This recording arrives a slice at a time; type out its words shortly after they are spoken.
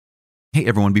Hey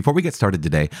everyone, before we get started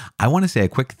today, I want to say a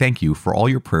quick thank you for all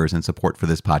your prayers and support for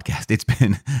this podcast. It's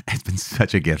been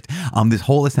such a gift. This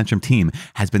whole Ascension team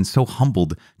has been so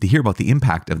humbled to hear about the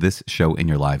impact of this show in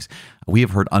your lives. We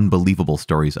have heard unbelievable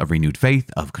stories of renewed faith,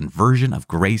 of conversion, of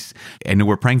grace, and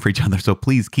we're praying for each other. So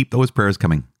please keep those prayers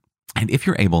coming. And if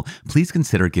you're able, please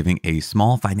consider giving a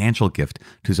small financial gift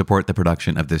to support the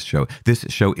production of this show. This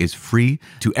show is free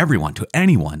to everyone, to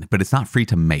anyone, but it's not free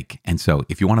to make. And so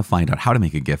if you want to find out how to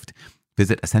make a gift,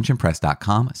 visit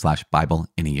ascensionpress.com/Bible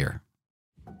in a year.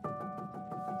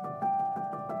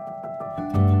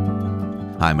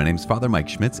 Hi, my name is Father Mike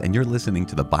Schmitz, and you're listening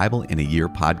to the Bible in a Year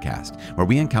podcast, where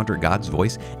we encounter God's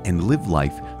voice and live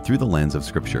life through the lens of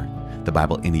Scripture. The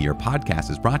Bible in a Year podcast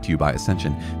is brought to you by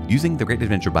Ascension. Using the Great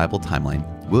Adventure Bible timeline,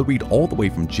 we'll read all the way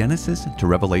from Genesis to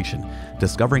Revelation,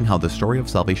 discovering how the story of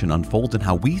salvation unfolds and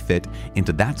how we fit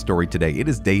into that story today. It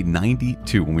is day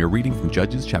 92, and we are reading from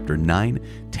Judges chapter 9,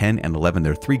 10, and 11.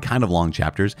 They're three kind of long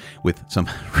chapters with some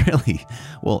really,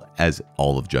 well, as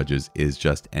all of Judges is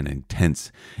just an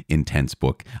intense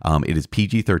book. It is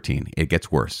PG-13. It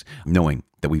gets worse. Knowing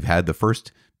that we've had the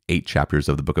first 8 chapters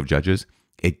of the book of Judges,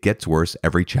 it gets worse.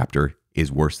 Every chapter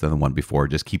is worse than the one before.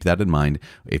 Just keep that in mind.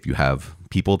 If you have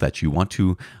people that you want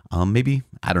to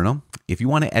if you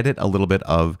want to edit a little bit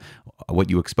of what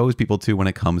you expose people to when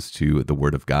it comes to the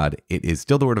Word of God, it is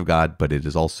still the Word of God, but it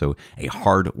is also a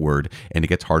hard word, and it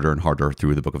gets harder and harder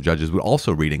through the book of Judges. We're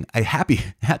also reading a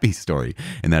happy story,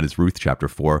 and that is Ruth chapter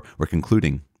 4. We're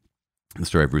concluding the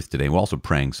story of Ruth today. We're also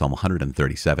praying Psalm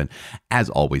 137. As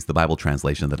always, the Bible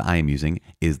translation that I am using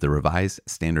is the Revised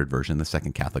Standard Version, the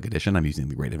Second Catholic Edition. I'm using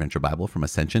the Great Adventure Bible from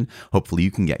Ascension. Hopefully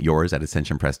you can get yours at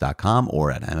ascensionpress.com or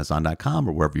at amazon.com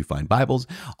or wherever you find Bibles.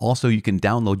 Also, you can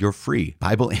download your free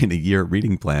Bible in a Year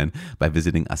reading plan by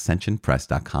visiting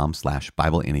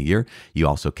ascensionpress.com/Bible in a Year. You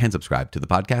also can subscribe to the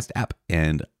podcast app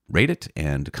and rate it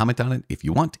and comment on it if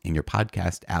you want in your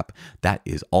podcast app. That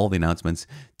is all the announcements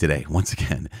today. Once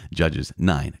again, Judges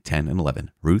 9, 10, and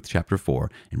 11, Ruth chapter 4,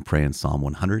 and pray in Psalm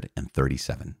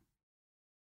 137.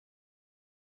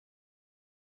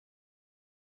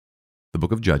 The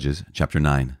book of Judges, chapter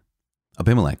 9.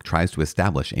 Abimelech tries to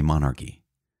establish a monarchy.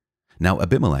 Now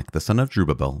Abimelech, the son of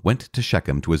Jerubbaal, went to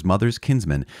Shechem to his mother's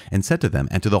kinsmen and said to them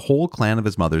and to the whole clan of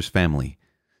his mother's family,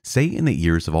 "Say in the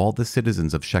ears of all the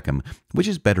citizens of Shechem, which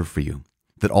is better for you,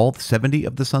 that all 70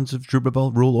 of the sons of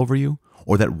Jerubbaal rule over you,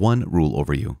 or that one rule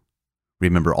over you?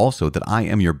 Remember also that I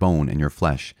am your bone and your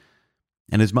flesh."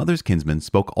 And his mother's kinsmen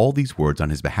spoke all these words on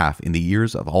his behalf in the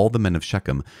ears of all the men of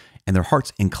Shechem, and their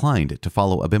hearts inclined to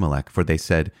follow Abimelech, for they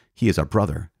said, "He is our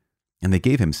brother." And they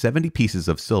gave him 70 pieces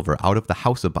of silver out of the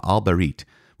house of Baal-Berith,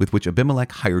 with which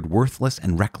Abimelech hired worthless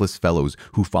and reckless fellows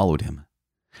who followed him.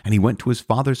 And he went to his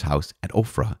father's house at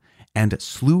Ophrah, and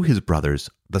slew his brothers,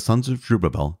 the sons of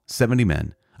Jerubbaal, 70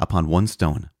 men, upon one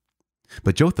stone.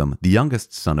 But Jotham, the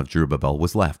youngest son of Jerubbaal,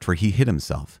 was left, for he hid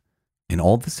himself. And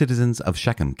all the citizens of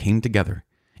Shechem came together,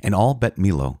 and all Bet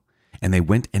Millo, and they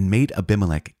went and made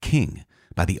Abimelech king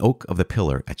by the oak of the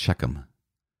pillar at Shechem.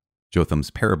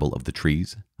 Jotham's parable of the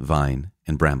trees, vine,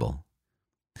 and bramble.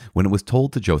 When it was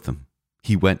told to Jotham,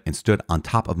 he went and stood on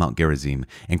top of Mount Gerizim,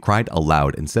 and cried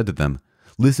aloud, and said to them,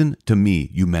 "Listen to me,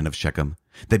 you men of Shechem,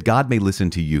 that God may listen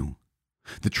to you.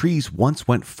 The trees once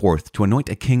went forth to anoint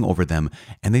a king over them,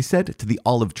 and they said to the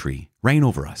olive tree, 'Reign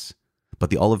over us.' But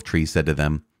the olive tree said to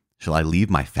them, 'Shall I leave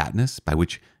my fatness, by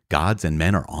which gods and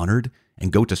men are honored,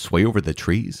 and go to sway over the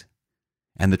trees?'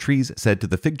 And the trees said to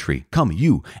the fig tree, 'Come,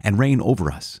 you, and reign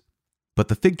over us.' But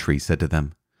the fig tree said to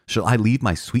them, 'Shall I leave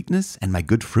my sweetness and my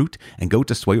good fruit, and go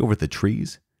to sway over the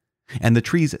trees?' And the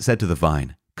trees said to the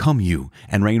vine, 'Come, you,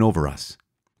 and reign over us.'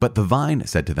 But the vine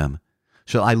said to them,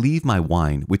 'Shall I leave my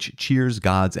wine, which cheers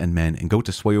gods and men, and go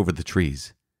to sway over the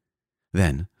trees?'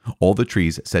 Then all the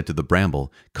trees said to the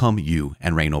bramble, 'Come you,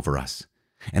 and reign over us.'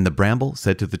 And the bramble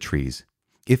said to the trees,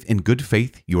 'If in good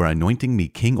faith you are anointing me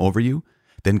king over you,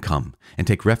 then come and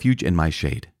take refuge in my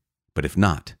shade. But if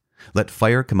not, let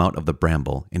fire come out of the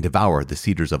bramble and devour the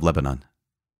cedars of Lebanon.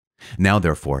 Now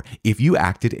therefore, if you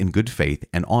acted in good faith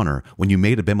and honor when you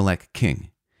made Abimelech king,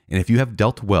 and if you have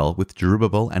dealt well with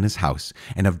Jerubbaal and his house,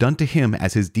 and have done to him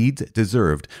as his deeds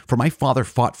deserved, for my father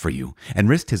fought for you, and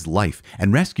risked his life,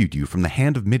 and rescued you from the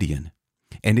hand of Midian,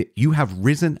 and you have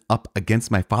risen up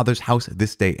against my father's house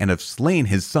this day, and have slain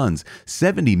his sons,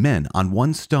 70 men on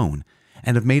one stone,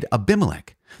 and have made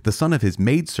Abimelech, the son of his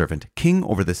maidservant, king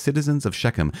over the citizens of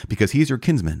Shechem, because he is your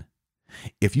kinsman.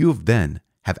 If you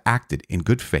have acted in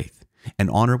good faith, and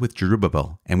honor with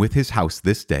Jerubbaal and with his house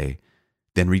this day,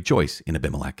 then rejoice in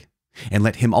Abimelech, and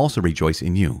let him also rejoice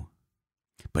in you.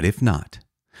 But if not,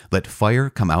 Let fire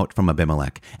come out from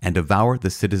Abimelech, and devour the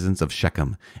citizens of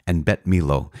Shechem and Bet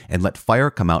Millo, and let fire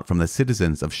come out from the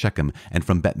citizens of Shechem and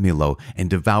from Bet Millo, and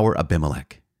devour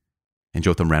Abimelech. And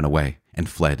Jotham ran away, and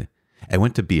fled, and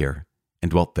went to Beer, and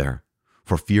dwelt there,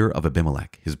 for fear of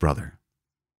Abimelech his brother.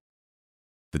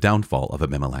 The downfall of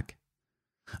Abimelech.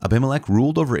 Abimelech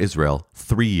ruled over Israel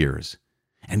 3 years.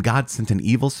 And God sent an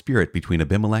evil spirit between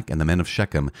Abimelech and the men of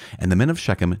Shechem, and the men of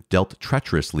Shechem dealt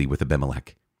treacherously with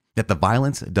Abimelech, that the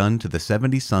violence done to the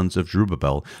 70 sons of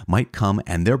Jerubbaal might come,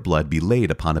 and their blood be laid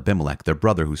upon Abimelech their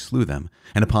brother who slew them,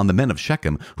 and upon the men of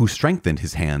Shechem who strengthened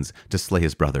his hands to slay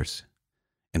his brothers.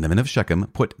 And the men of Shechem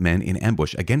put men in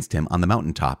ambush against him on the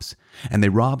mountain tops, and they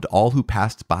robbed all who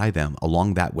passed by them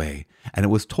along that way, and it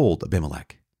was told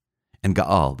Abimelech. And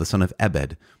Gaal the son of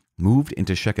Ebed moved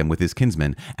into Shechem with his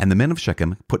kinsmen, and the men of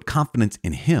Shechem put confidence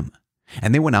in him.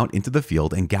 And they went out into the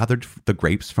field and gathered the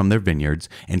grapes from their vineyards,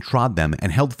 and trod them,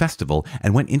 and held festival,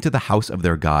 and went into the house of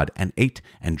their God, and ate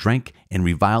and drank, and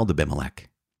reviled Abimelech.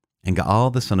 And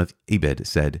Gaal the son of Ebed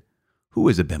said, Who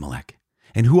is Abimelech?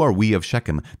 And who are we of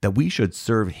Shechem, that we should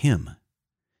serve him?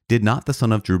 Did not the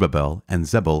son of Jerubbaal and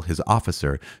Zebul his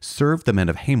officer serve the men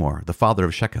of Hamor, the father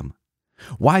of Shechem?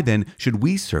 Why then should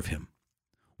we serve him?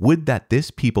 Would that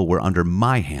this people were under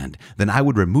my hand, then I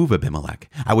would remove Abimelech.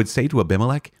 I would say to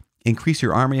Abimelech, Increase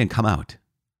your army and come out.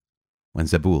 When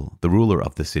Zebul, the ruler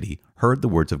of the city, heard the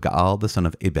words of Gaal the son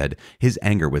of Ebed, his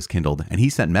anger was kindled, and he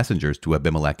sent messengers to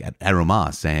Abimelech at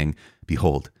Arumah, saying,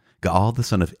 Behold, Gaal the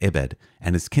son of Ebed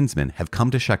and his kinsmen have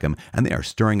come to Shechem, and they are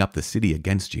stirring up the city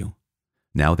against you.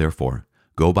 Now therefore,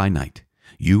 go by night,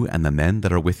 you and the men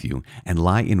that are with you, and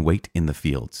lie in wait in the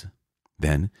fields.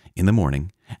 Then, in the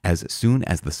morning, as soon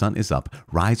as the sun is up,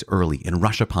 rise early and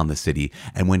rush upon the city,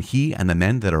 and when he and the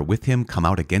men that are with him come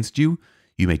out against you,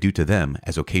 you may do to them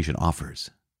as occasion offers.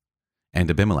 And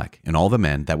Abimelech and all the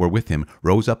men that were with him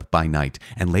rose up by night,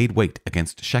 and laid wait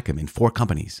against Shechem in 4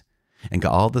 companies. And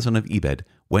Gaal the son of Ebed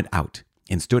went out,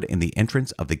 and stood in the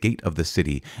entrance of the gate of the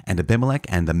city, and Abimelech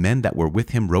and the men that were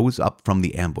with him rose up from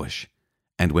the ambush.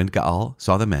 And when Gaal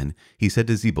saw the men, he said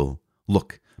to Zebul,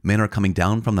 Look, men are coming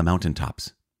down from the mountain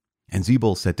tops. And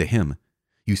Zebul said to him,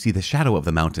 You see the shadow of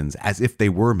the mountains, as if they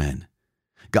were men.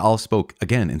 Gaal spoke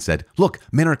again and said, Look,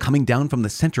 men are coming down from the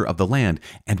center of the land,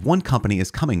 and 1 company is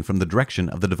coming from the direction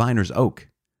of the diviner's oak.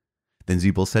 Then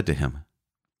Zebul said to him,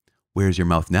 Where is your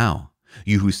mouth now,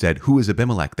 you who said, Who is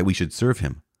Abimelech, that we should serve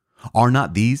him? Are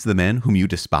not these the men whom you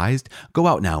despised? Go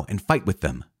out now and fight with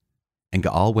them. And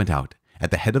Gaal went out at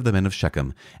the head of the men of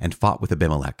Shechem, and fought with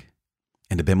Abimelech.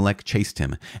 And Abimelech chased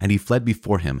him, and he fled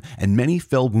before him, and many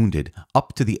fell wounded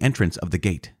up to the entrance of the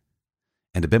gate.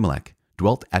 And Abimelech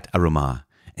dwelt at Arumah,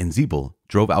 and Zebul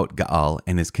drove out Gaal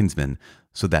and his kinsmen,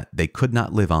 so that they could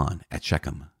not live on at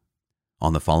Shechem.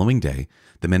 On the following day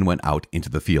the men went out into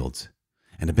the fields,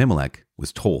 and Abimelech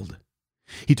was told.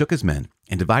 He took his men,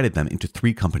 and divided them into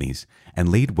 3 companies, and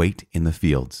laid wait in the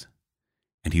fields.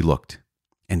 And he looked,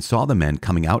 and saw the men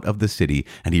coming out of the city,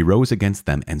 and he rose against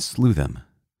them, and slew them.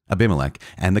 Abimelech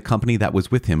and the company that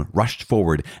was with him rushed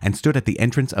forward, and stood at the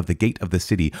entrance of the gate of the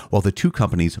city, while the 2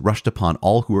 companies rushed upon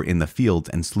all who were in the fields,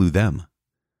 and slew them.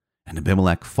 And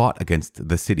Abimelech fought against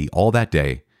the city all that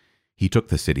day. He took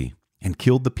the city, and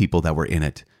killed the people that were in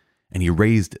it, and he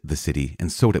razed the city,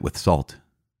 and sowed it with salt.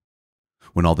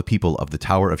 When all the people of the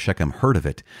tower of Shechem heard of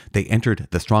it, they entered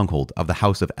the stronghold of the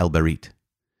house of El-Berit.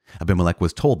 Abimelech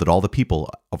was told that all the people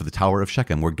of the tower of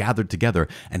Shechem were gathered together,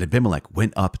 and Abimelech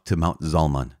went up to Mount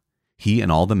Zalmon, he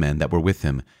and all the men that were with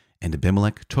him. And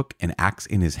Abimelech took an axe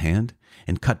in his hand,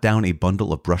 and cut down a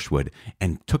bundle of brushwood,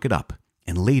 and took it up,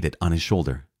 and laid it on his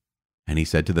shoulder. And he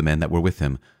said to the men that were with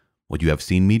him, What you have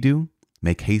seen me do,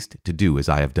 make haste to do as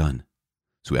I have done.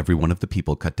 So every one of the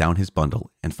people cut down his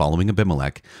bundle, and following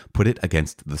Abimelech, put it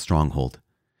against the stronghold.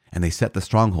 And they set the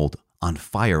stronghold on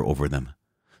fire over them,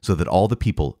 so that all the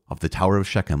people of the tower of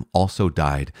Shechem also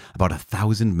died, about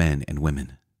 1,000 men and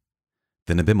women.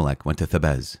 Then Abimelech went to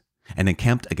Thebez, and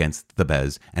encamped against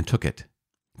Thebez, and took it.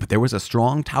 But there was a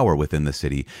strong tower within the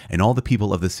city, and all the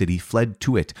people of the city fled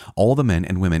to it, all the men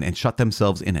and women, and shut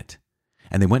themselves in it.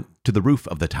 And they went to the roof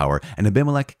of the tower, and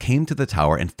Abimelech came to the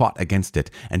tower and fought against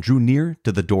it, and drew near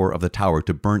to the door of the tower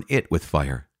to burn it with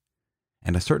fire.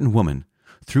 And a certain woman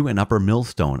threw an upper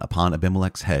millstone upon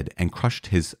Abimelech's head, and crushed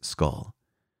his skull.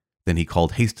 Then he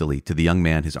called hastily to the young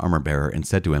man his armor-bearer, and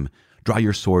said to him, Draw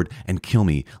your sword, and kill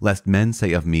me, lest men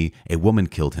say of me, A woman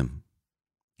killed him.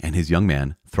 And his young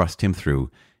man thrust him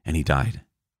through, and he died.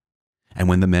 And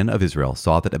when the men of Israel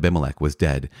saw that Abimelech was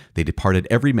dead, they departed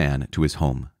every man to his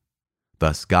home.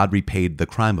 Thus God repaid the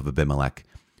crime of Abimelech,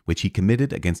 which he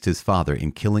committed against his father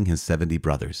in killing his 70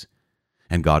 brothers.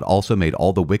 And God also made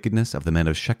all the wickedness of the men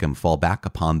of Shechem fall back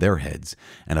upon their heads,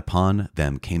 and upon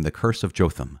them came the curse of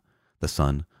Jotham, the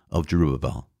son of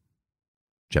Jerubbaal.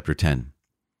 Chapter 10.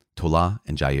 Tola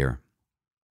and Jair.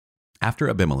 After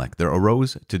Abimelech there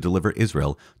arose to deliver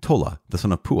Israel Tola, the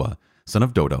son of Puah, son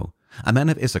of Dodo, a man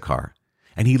of Issachar,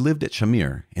 and he lived at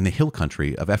Shamir in the hill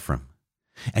country of Ephraim.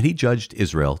 And he judged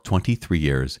Israel 23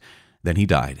 years. Then he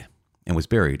died, and was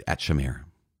buried at Shamir.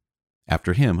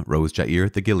 After him rose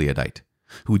Jair the Gileadite,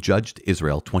 who judged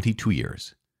Israel 22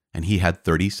 years. And he had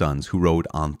 30 sons who rode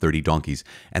on 30 donkeys,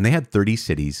 and they had 30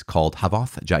 cities called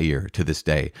Havoth Jair to this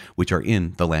day, which are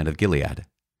in the land of Gilead.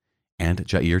 And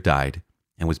Jair died,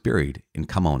 and was buried in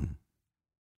Kamon.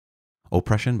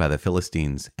 Oppression by the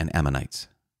Philistines and Ammonites.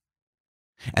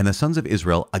 And the sons of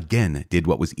Israel again did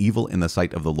what was evil in the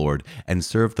sight of the Lord, and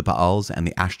served the Baals and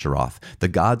the Ashtaroth, the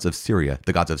gods of Syria,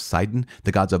 the gods of Sidon,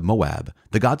 the gods of Moab,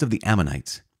 the gods of the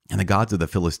Ammonites, and the gods of the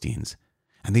Philistines.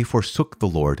 And they forsook the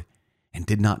Lord, and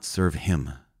did not serve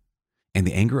him. And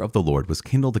the anger of the Lord was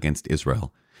kindled against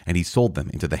Israel, and he sold them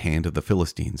into the hand of the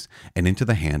Philistines, and into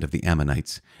the hand of the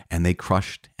Ammonites, and they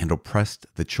crushed and oppressed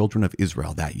the children of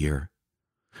Israel that year.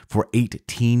 For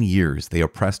 18 years they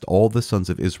oppressed all the sons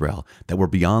of Israel that were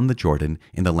beyond the Jordan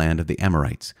in the land of the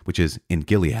Amorites, which is in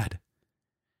Gilead.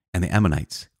 And the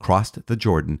Ammonites crossed the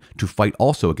Jordan to fight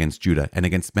also against Judah and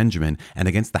against Benjamin and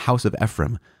against the house of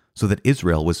Ephraim, so that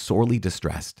Israel was sorely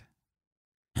distressed.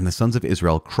 And the sons of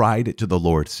Israel cried to the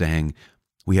Lord, saying,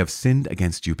 We have sinned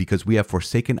against you, because we have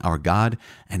forsaken our God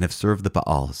and have served the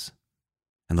Baals.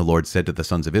 And the Lord said to the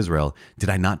sons of Israel, Did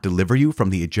I not deliver you from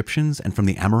the Egyptians and from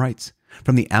the Amorites,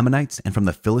 from the Ammonites and from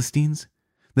the Philistines?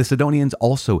 The Sidonians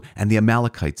also and the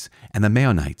Amalekites and the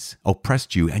Maonites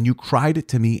oppressed you, and you cried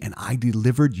to me, and I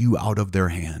delivered you out of their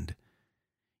hand.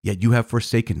 Yet you have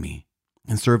forsaken me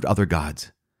and served other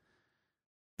gods.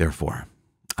 Therefore,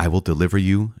 I will deliver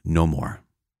you no more.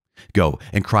 Go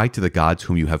and cry to the gods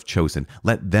whom you have chosen.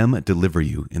 Let them deliver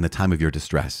you in the time of your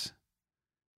distress.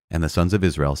 And the sons of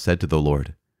Israel said to the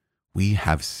Lord, We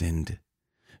have sinned.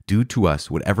 Do to us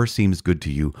whatever seems good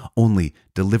to you. Only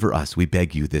deliver us, we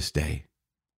beg you, this day.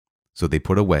 So they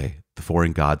put away the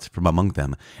foreign gods from among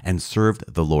them and served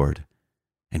the Lord.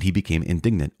 And he became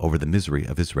indignant over the misery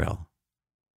of Israel.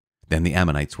 Then the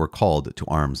Ammonites were called to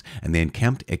arms, and they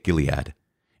encamped at Gilead.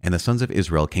 And the sons of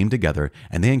Israel came together,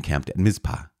 and they encamped at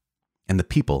Mizpah. And the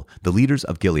people, the leaders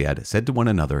of Gilead, said to one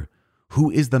another,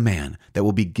 Who is the man that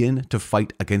will begin to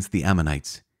fight against the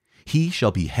Ammonites? He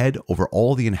shall be head over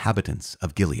all the inhabitants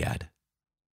of Gilead.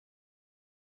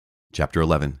 Chapter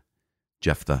 11.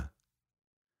 Jephthah.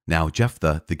 Now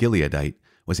Jephthah the Gileadite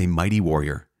was a mighty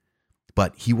warrior,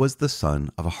 but he was the son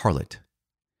of a harlot.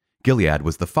 Gilead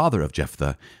was the father of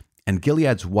Jephthah, and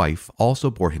Gilead's wife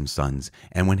also bore him sons.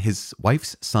 And when his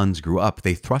wife's sons grew up,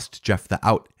 they thrust Jephthah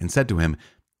out and said to him,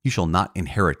 You shall not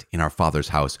inherit in our father's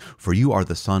house, for you are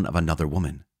the son of another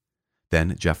woman.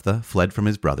 Then Jephthah fled from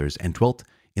his brothers and dwelt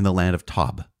in the land of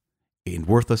Tob. And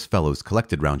worthless fellows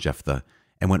collected round Jephthah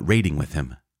and went raiding with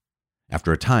him.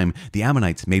 After a time, the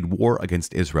Ammonites made war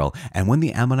against Israel. And when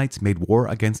the Ammonites made war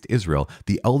against Israel,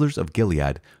 the elders of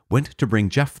Gilead went to bring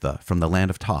Jephthah from the land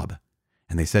of Tob.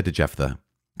 And they said to Jephthah,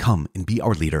 Come and be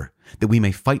our leader, that we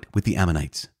may fight with the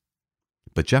Ammonites.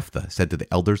 But Jephthah said to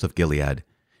the elders of Gilead,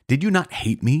 Did you not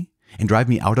hate me and drive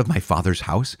me out of my father's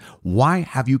house? Why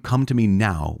have you come to me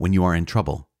now when you are in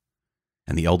trouble?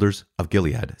 And the elders of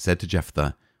Gilead said to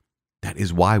Jephthah, That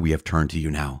is why we have turned to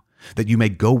you now, that you may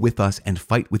go with us and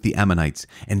fight with the Ammonites,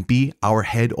 and be our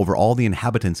head over all the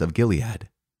inhabitants of Gilead.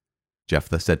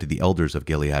 Jephthah said to the elders of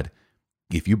Gilead,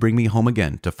 If you bring me home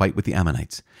again to fight with the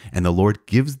Ammonites, and the Lord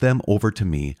gives them over to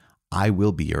me, I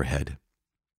will be your head.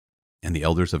 And the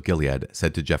elders of Gilead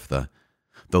said to Jephthah,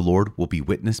 The Lord will be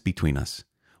witness between us.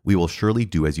 We will surely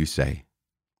do as you say.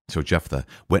 So Jephthah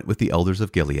went with the elders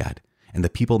of Gilead, and the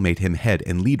people made him head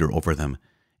and leader over them.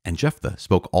 And Jephthah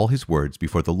spoke all his words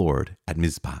before the Lord at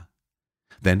Mizpah.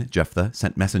 Then Jephthah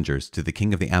sent messengers to the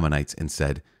king of the Ammonites and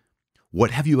said,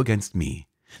 What have you against me,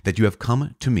 that you have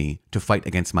come to me to fight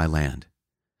against my land?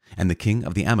 And the king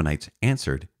of the Ammonites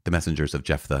answered the messengers of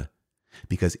Jephthah,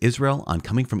 Because Israel, on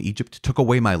coming from Egypt, took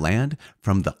away my land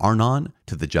from the Arnon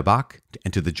to the Jabbok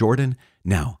and to the Jordan.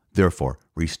 Now, therefore,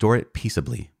 restore it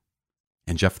peaceably.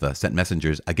 And Jephthah sent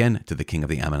messengers again to the king of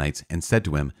the Ammonites and said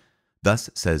to him, Thus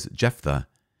says Jephthah,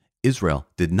 Israel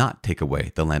did not take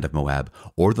away the land of Moab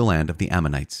or the land of the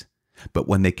Ammonites. But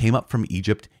when they came up from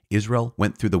Egypt, Israel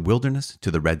went through the wilderness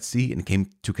to the Red Sea and came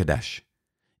to Kadesh.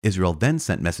 Israel then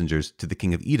sent messengers to the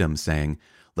king of Edom, saying,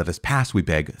 Let us pass, we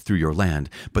beg, through your land.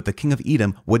 But the king of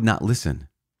Edom would not listen.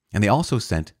 And they also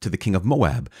sent to the king of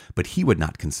Moab, but he would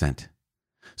not consent.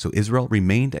 So Israel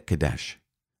remained at Kadesh.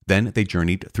 Then they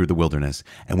journeyed through the wilderness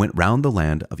and went round the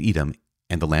land of Edom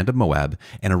and the land of Moab,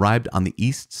 and arrived on the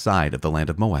east side of the land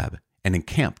of Moab, and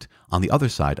encamped on the other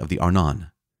side of the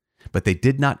Arnon. But they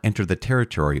did not enter the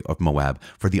territory of Moab,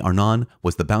 for the Arnon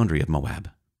was the boundary of Moab.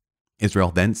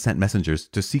 Israel then sent messengers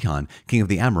to Sihon, king of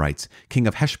the Amorites, king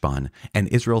of Heshbon, and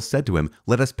Israel said to him,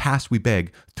 "Let us pass, we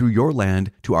beg, through your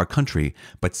land to our country."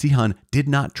 But Sihon did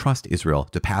not trust Israel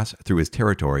to pass through his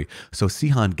territory, so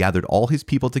Sihon gathered all his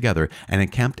people together and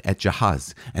encamped at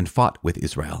Jahaz and fought with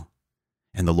Israel.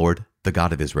 And the Lord, the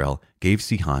God of Israel, gave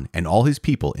Sihon and all his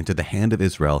people into the hand of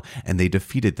Israel, and they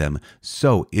defeated them.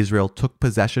 So Israel took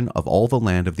possession of all the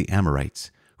land of the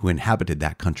Amorites, who inhabited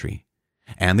that country.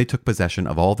 And they took possession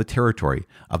of all the territory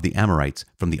of the Amorites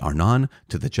from the Arnon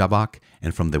to the Jabbok,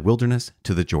 and from the wilderness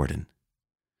to the Jordan.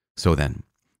 So then,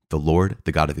 the Lord,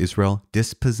 the God of Israel,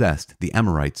 dispossessed the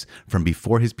Amorites from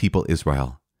before his people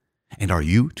Israel. And are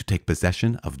you to take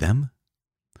possession of them?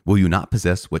 Will you not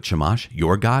possess what Shamash,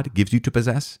 your God, gives you to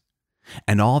possess?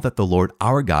 And all that the Lord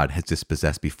our God has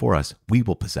dispossessed before us, we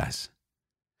will possess.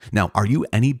 Now, are you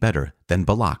any better than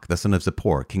Balak, the son of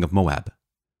Zippor, king of Moab?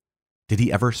 Did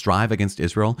he ever strive against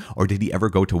Israel, or did he ever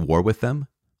go to war with them?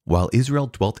 While Israel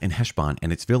dwelt in Heshbon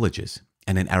and its villages,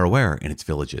 and in Aroer and its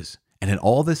villages, and in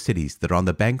all the cities that are on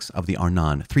the banks of the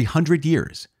Arnon 300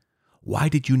 years, why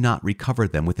did you not recover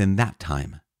them within that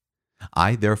time?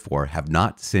 I therefore have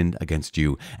not sinned against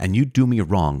you, and you do me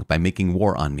wrong by making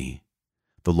war on me.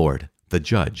 The Lord, the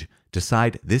judge,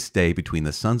 decide this day between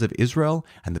the sons of Israel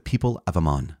and the people of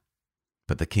Ammon.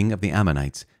 But the king of the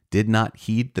Ammonites did not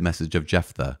heed the message of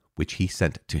Jephthah, which he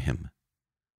sent to him.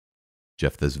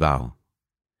 Jephthah's vow.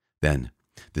 Then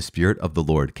the Spirit of the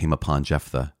Lord came upon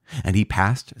Jephthah, and he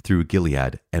passed through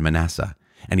Gilead and Manasseh,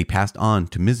 and he passed on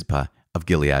to Mizpah of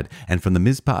Gilead, and from the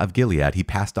Mizpah of Gilead he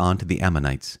passed on to the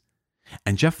Ammonites.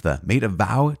 And Jephthah made a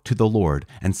vow to the Lord,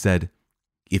 and said,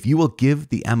 "If you will give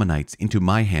the Ammonites into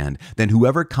my hand, then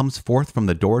whoever comes forth from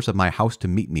the doors of my house to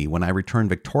meet me when I return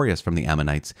victorious from the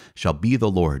Ammonites shall be the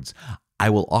Lord's. I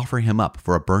will offer him up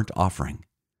for a burnt offering."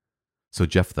 So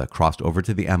Jephthah crossed over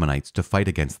to the Ammonites to fight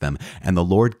against them, and the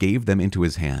Lord gave them into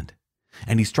his hand.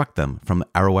 And he struck them from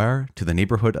Aroer to the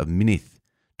neighborhood of Minnith,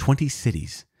 20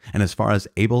 cities, and as far as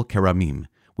Abel Keramim,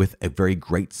 with a very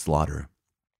great slaughter.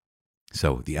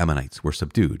 So the Ammonites were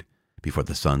subdued before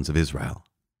the sons of Israel.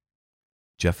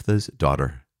 Jephthah's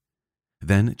daughter.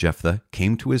 Then Jephthah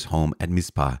came to his home at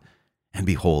Mizpah, and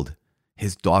behold,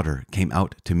 his daughter came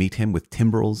out to meet him with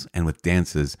timbrels and with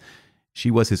dances. She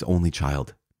was his only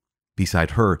child.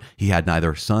 Beside her he had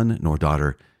neither son nor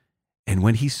daughter. And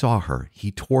when he saw her,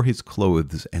 he tore his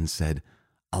clothes and said,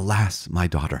 "Alas, my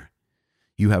daughter,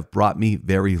 you have brought me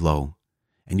very low,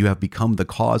 and you have become the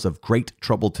cause of great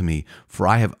trouble to me, for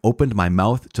I have opened my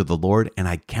mouth to the Lord, and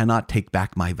I cannot take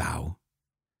back my vow."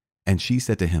 And she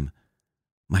said to him,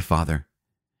 "My father,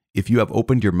 if you have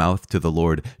opened your mouth to the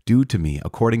Lord, do to me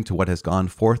according to what has gone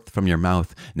forth from your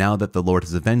mouth, now that the Lord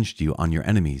has avenged you on your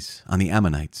enemies, on the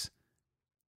Ammonites."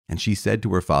 And she said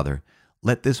to her father,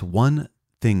 "Let this one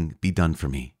thing be done for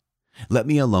me. Let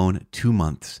me alone 2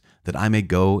 months, that I may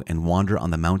go and wander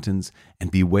on the mountains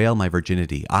and bewail my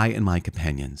virginity, I and my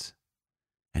companions."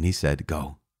 And he said,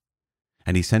 "Go."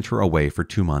 And he sent her away for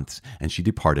 2 months, and she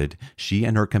departed, she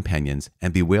and her companions,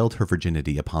 and bewailed her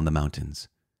virginity upon the mountains.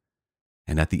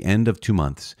 And at the end of 2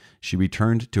 months, she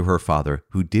returned to her father,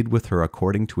 who did with her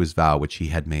according to his vow which he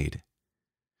had made.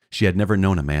 She had never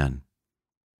known a man.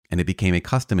 And it became a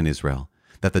custom in Israel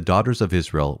that the daughters of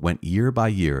Israel went year by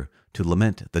year to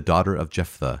lament the daughter of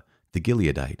Jephthah the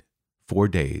Gileadite 4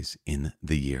 days in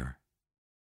the year.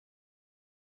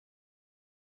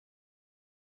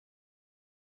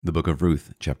 The Book of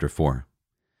Ruth, chapter 4.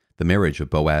 The marriage of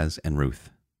Boaz and Ruth.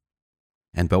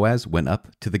 And Boaz went up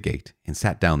to the gate and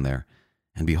sat down there,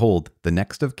 and behold, the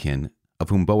next of kin of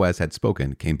whom Boaz had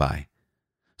spoken came by.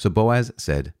 So Boaz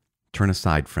said, "Turn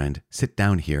aside, friend, sit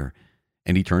down here."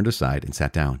 And he turned aside and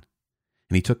sat down.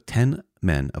 And he took 10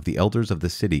 men of the elders of the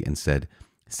city and said,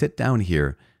 "Sit down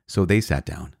here." So they sat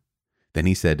down. Then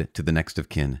he said to the next of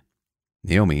kin,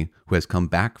 "Naomi, who has come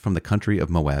back from the country of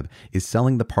Moab, is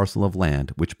selling the parcel of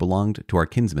land which belonged to our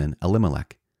kinsman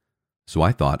Elimelech. So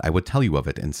I thought I would tell you of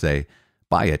it and say,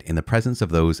 buy it in the presence of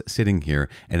those sitting here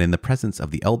and in the presence of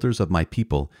the elders of my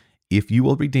people. If you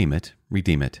will redeem it,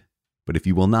 redeem it. But if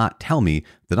you will not, tell me,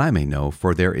 that I may know,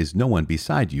 for there is no one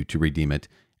beside you to redeem it,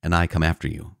 and I come after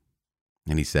you."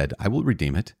 And he said, "I will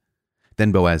redeem it."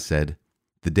 Then Boaz said,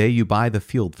 "The day you buy the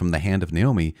field from the hand of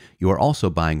Naomi, you are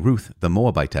also buying Ruth the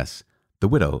Moabitess, the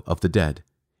widow of the dead,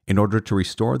 in order to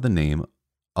restore the name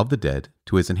of the dead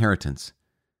to his inheritance."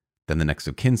 Then the next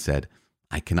of kin said,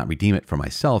 I cannot redeem it for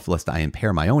myself, lest I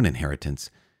impair my own inheritance.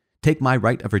 Take my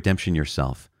right of redemption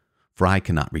yourself, for I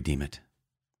cannot redeem it."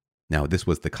 Now, this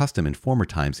was the custom in former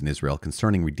times in Israel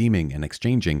concerning redeeming and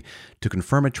exchanging. To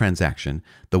confirm a transaction,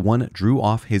 the one drew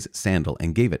off his sandal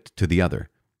and gave it to the other.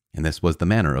 And this was the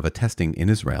manner of attesting in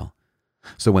Israel.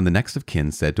 So when the next of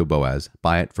kin said to Boaz,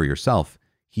 "Buy it for yourself,"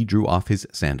 he drew off his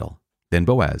sandal. Then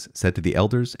Boaz said to the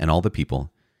elders and all the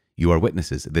people, "You are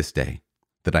witnesses this day,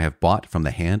 that I have bought from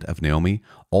the hand of Naomi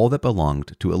all that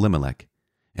belonged to Elimelech,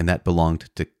 and that belonged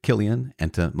to Chilion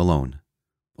and to Malon.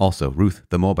 Also Ruth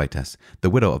the Moabitess, the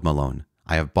widow of Malon,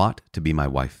 I have bought to be my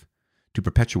wife, to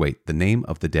perpetuate the name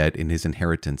of the dead in his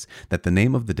inheritance, that the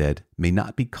name of the dead may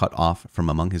not be cut off from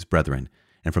among his brethren,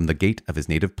 and from the gate of his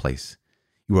native place.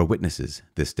 You are witnesses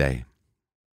this day."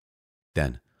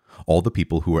 Then all the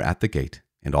people who were at the gate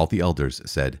and all the elders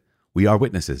said, "We are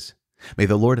witnesses. May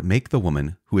the Lord make the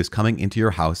woman who is coming into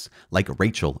your house like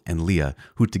Rachel and Leah,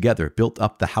 who together built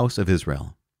up the house of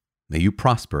Israel. May you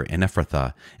prosper in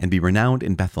Ephrathah and be renowned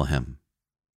in Bethlehem.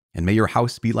 And may your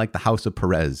house be like the house of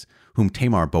Perez, whom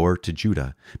Tamar bore to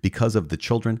Judah, because of the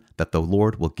children that the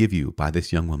Lord will give you by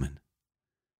this young woman."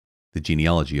 The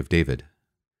genealogy of David.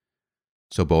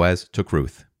 So Boaz took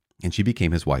Ruth, and she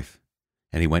became his wife.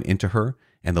 And he went into her,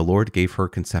 and the Lord gave her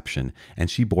conception, and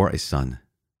she bore a son.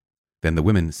 Then the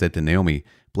women said to Naomi,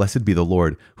 "Blessed be the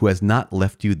Lord, who has not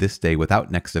left you this day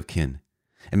without next of kin.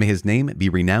 And may his name be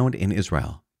renowned in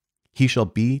Israel. He shall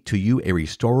be to you a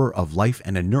restorer of life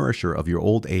and a nourisher of your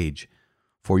old age.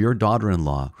 For your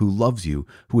daughter-in-law, who loves you,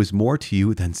 who is more to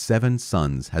you than 7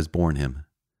 sons, has borne him."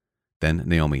 Then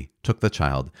Naomi took the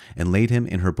child and laid him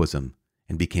in her bosom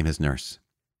and became his nurse.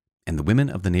 And the women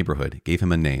of the neighborhood gave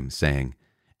him a name, saying,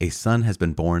 "A son has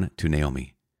been born to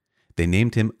Naomi." They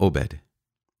named him Obed.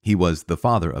 He was the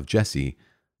father of Jesse,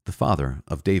 the father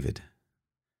of David.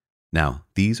 Now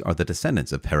these are the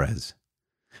descendants of Perez.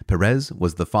 Perez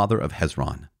was the father of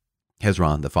Hezron,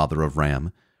 Hezron the father of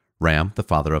Ram, Ram the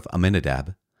father of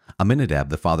Amminadab, Amminadab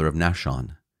the father of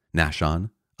Nahshon, Nahshon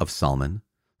of Salmon,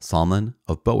 Salmon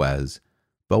of Boaz,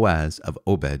 Boaz of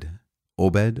Obed,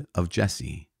 Obed of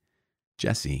Jesse,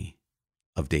 Jesse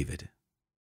of David.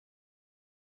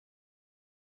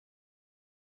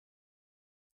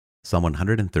 Psalm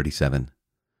 137.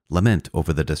 Lament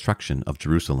over the destruction of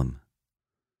Jerusalem.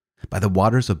 By the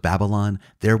waters of Babylon,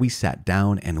 there we sat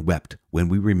down and wept when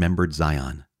we remembered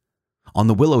Zion. On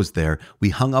the willows there we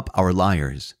hung up our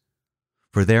lyres.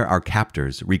 For there our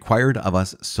captors required of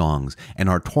us songs, and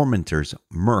our tormentors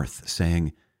mirth,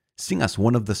 saying, "Sing us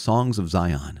one of the songs of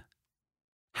Zion."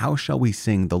 How shall we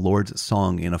sing the Lord's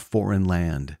song in a foreign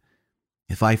land?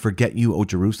 If I forget you, O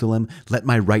Jerusalem, let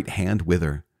my right hand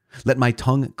wither. Let my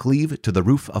tongue cleave to the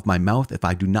roof of my mouth if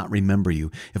I do not remember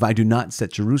you, if I do not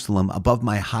set Jerusalem above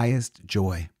my highest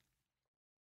joy.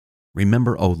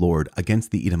 Remember, O Lord,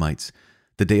 against the Edomites,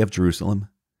 the day of Jerusalem,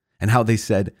 and how they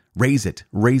said, raise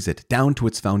it, down to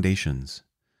its foundations.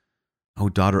 O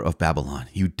daughter of Babylon,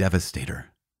 you devastator.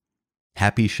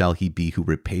 Happy shall he be who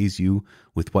repays you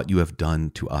with what you have done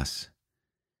to us.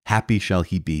 Happy shall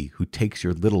he be who takes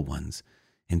your little ones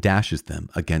and dashes them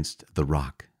against the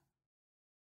rock.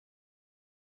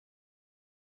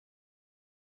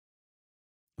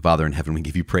 Father in heaven, we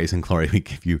give you praise and glory. We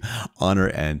give you honor,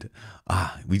 and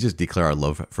we just declare our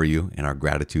love for you and our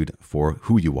gratitude for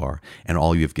who you are and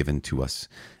all you have given to us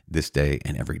this day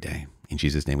and every day. In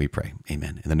Jesus' name we pray.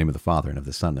 Amen. In the name of the Father, and of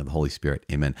the Son, and of the Holy Spirit.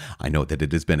 Amen. I know that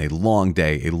it has been a long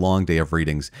day of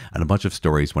readings and a bunch of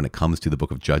stories when it comes to the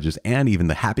book of Judges and even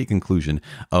the happy conclusion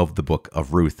of the book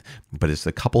of Ruth. But it's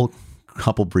a couple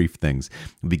brief things.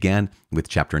 We began with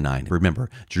chapter 9.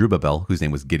 Remember, Jerubbaal, whose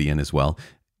name was Gideon as well.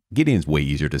 Gideon's way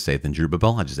easier to say than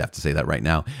Jerubbaal. I just have to say that right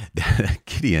now.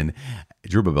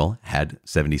 Jerubbaal had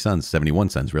 71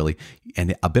 sons really,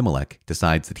 and Abimelech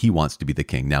decides that he wants to be the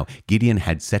king. Now, Gideon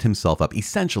had set himself up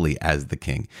essentially as the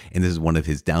king, and this is one of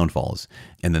his downfalls.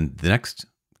 And then the next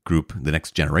group, the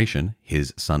next generation,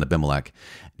 his son Abimelech,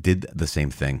 did the same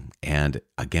thing. And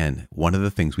again, one of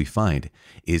the things we find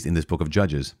is in this book of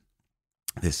Judges,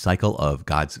 this cycle of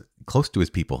God's close to his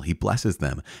people. He blesses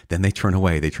them. Then they turn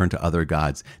away. They turn to other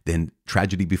gods. Then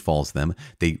tragedy befalls them.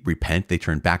 They repent. They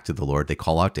turn back to the Lord. They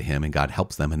call out to him, and God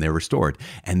helps them, and they're restored.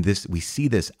 And we see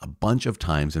this a bunch of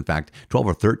times. In fact, 12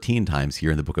 or 13 times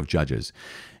here in the book of Judges.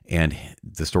 And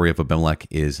the story of Abimelech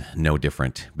is no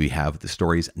different. We have the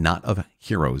stories not of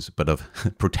heroes, but of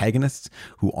protagonists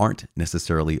who aren't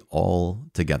necessarily all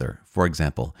together. For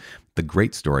example, the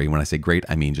great story, when I say great,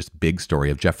 I mean just big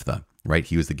story of Jephthah. right?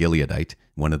 He was the Gileadite,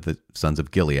 one of the sons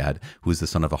of Gilead, who is the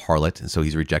son of a harlot. And so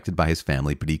he's rejected by his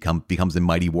family, but he becomes a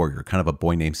mighty warrior, kind of a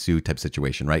Boy Named Sue type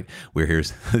situation, right? Where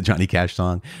here's the Johnny Cash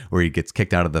song where he gets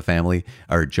kicked out of the family.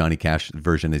 Our Johnny Cash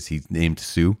version is he's named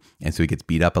Sue. And so he gets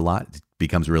beat up a lot,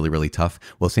 becomes really, really tough.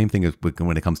 Well, same thing as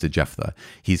when it comes to Jephthah.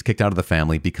 He's kicked out of the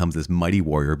family, becomes this mighty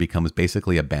warrior, becomes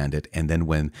basically a bandit. And then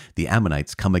when the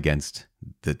Ammonites come against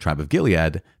the tribe of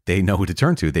Gilead, they know who to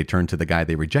turn to. They turn to the guy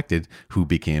they rejected, who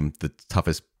became the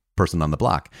toughest person on the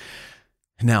block.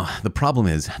 Now, the problem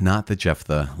is not that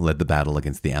Jephthah led the battle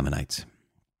against the Ammonites.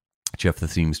 Jephthah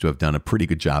seems to have done a pretty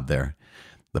good job there.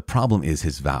 The problem is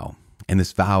his vow. And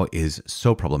this vow is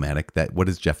so problematic that what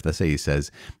does Jephthah say? He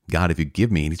says, God, if you give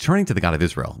me, and he's turning to the God of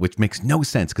Israel, which makes no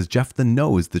sense because Jephthah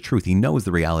knows the truth. He knows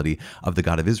the reality of the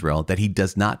God of Israel, that he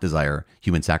does not desire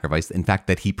human sacrifice. In fact,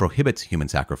 that he prohibits human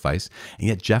sacrifice. And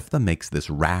yet Jephthah makes this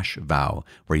rash vow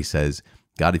where he says,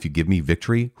 God, if you give me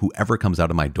victory, whoever comes out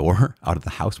of my door, out of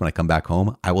the house when I come back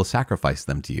home, I will sacrifice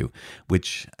them to you.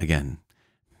 Which, again,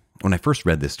 when I first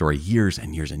read this story years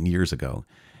and years and years ago,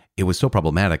 it was so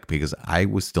problematic because I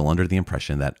was still under the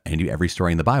impression that I knew every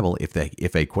story in the Bible,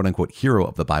 if a quote unquote hero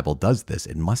of the Bible does this,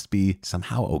 it must be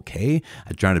somehow okay.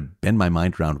 I tried to bend my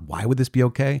mind around why would this be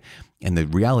okay? And the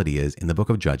reality is, in the book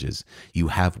of Judges,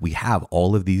 we have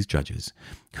all of these judges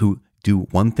who do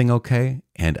one thing okay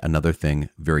and another thing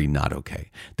very not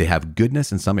okay. They have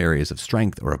goodness in some areas of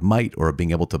strength or of might or of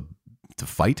being able to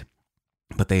fight,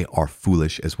 but they are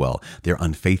foolish as well. They're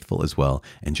unfaithful as well.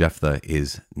 And Jephthah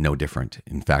is no different.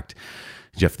 In fact,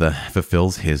 Jephthah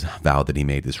fulfills his vow that he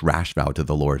made, this rash vow to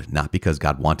the Lord, not because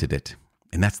God wanted it.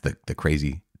 And that's the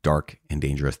crazy, dark, and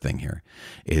dangerous thing here,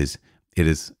 is it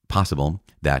is possible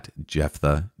that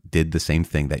Jephthah did the same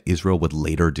thing that Israel would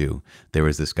later do. There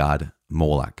is this god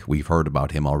Molech. We've heard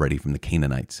about him already from the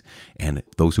Canaanites. And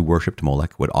those who worshipped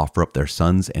Molech would offer up their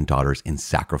sons and daughters in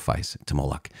sacrifice to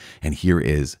Molech. And here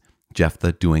is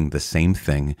Jephthah doing the same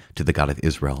thing to the God of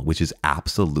Israel, which is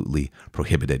absolutely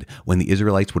prohibited. When the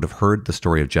Israelites would have heard the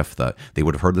story of Jephthah, they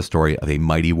would have heard the story of a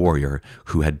mighty warrior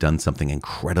who had done something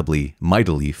incredibly,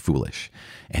 mightily foolish.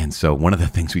 And so one of the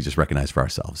things we just recognize for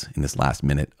ourselves in this last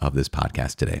minute of this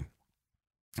podcast today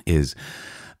is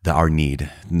our need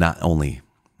not only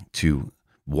to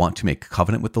want to make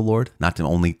covenant with the Lord, not to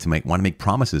only want to make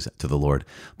promises to the Lord,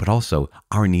 but also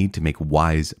our need to make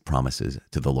wise promises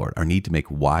to the Lord, our need to make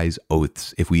wise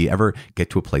oaths. If we ever get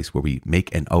to a place where we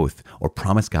make an oath or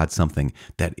promise God something,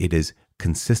 that it is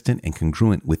consistent and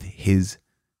congruent with his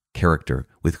character,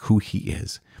 with who he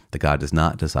is, that God does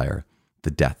not desire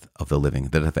the death of the living,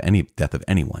 the death of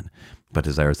anyone, but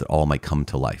desires that all might come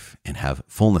to life and have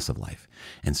fullness of life.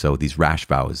 And so these rash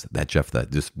vows that Jephthah,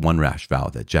 just one rash vow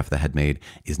that Jephthah had made,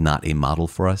 is not a model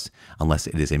for us unless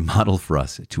it is a model for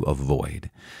us to avoid.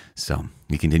 So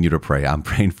we continue to pray. I'm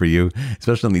praying for you,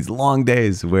 especially on these long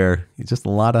days where it's just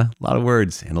a lot of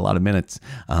words and a lot of minutes.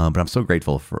 But I'm so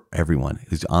grateful for everyone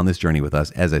who's on this journey with us.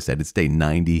 As I said, it's day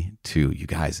 92. You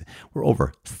guys, we're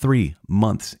over 3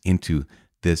 months into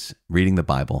this reading the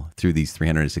Bible through these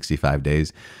 365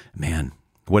 days. Man,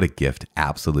 what a gift,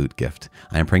 absolute gift.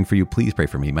 I am praying for you. Please pray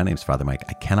for me. My name's Father Mike.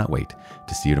 I cannot wait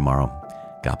to see you tomorrow.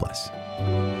 God bless.